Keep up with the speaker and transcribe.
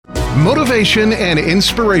Motivation and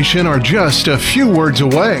inspiration are just a few words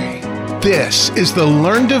away. This is the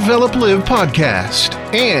Learn, Develop, Live podcast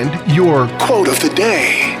and your quote of the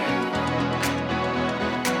day.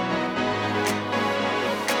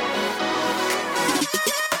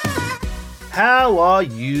 How are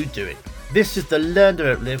you doing? This is the Learn,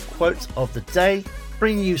 Develop, Live quote of the day,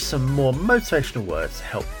 bringing you some more motivational words to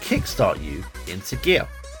help kickstart you into gear.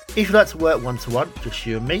 If you'd like to work one-to-one, just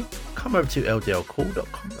you and me, come over to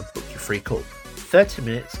ldlcall.com and book your free call. 30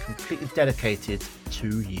 minutes completely dedicated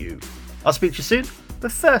to you. I'll speak to you soon,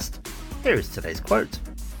 but first, here is today's quote.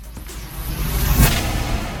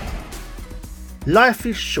 Life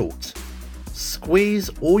is short. Squeeze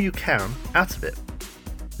all you can out of it.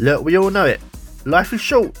 Look, we all know it. Life is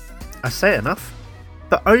short. I say it enough.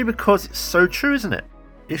 But only because it's so true, isn't it?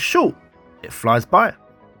 It's short. It flies by.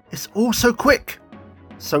 It's all so quick.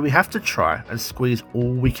 So we have to try and squeeze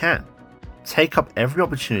all we can. Take up every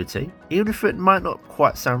opportunity, even if it might not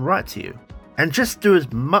quite sound right to you. And just do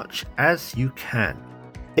as much as you can.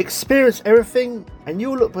 Experience everything, and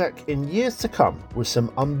you'll look back in years to come with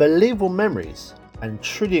some unbelievable memories and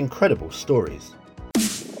truly incredible stories.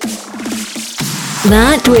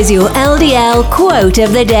 That was your LDL quote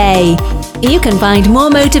of the day. You can find more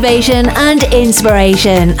motivation and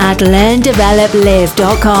inspiration at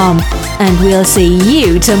learndeveloplive.com. And we'll see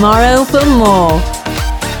you tomorrow for more.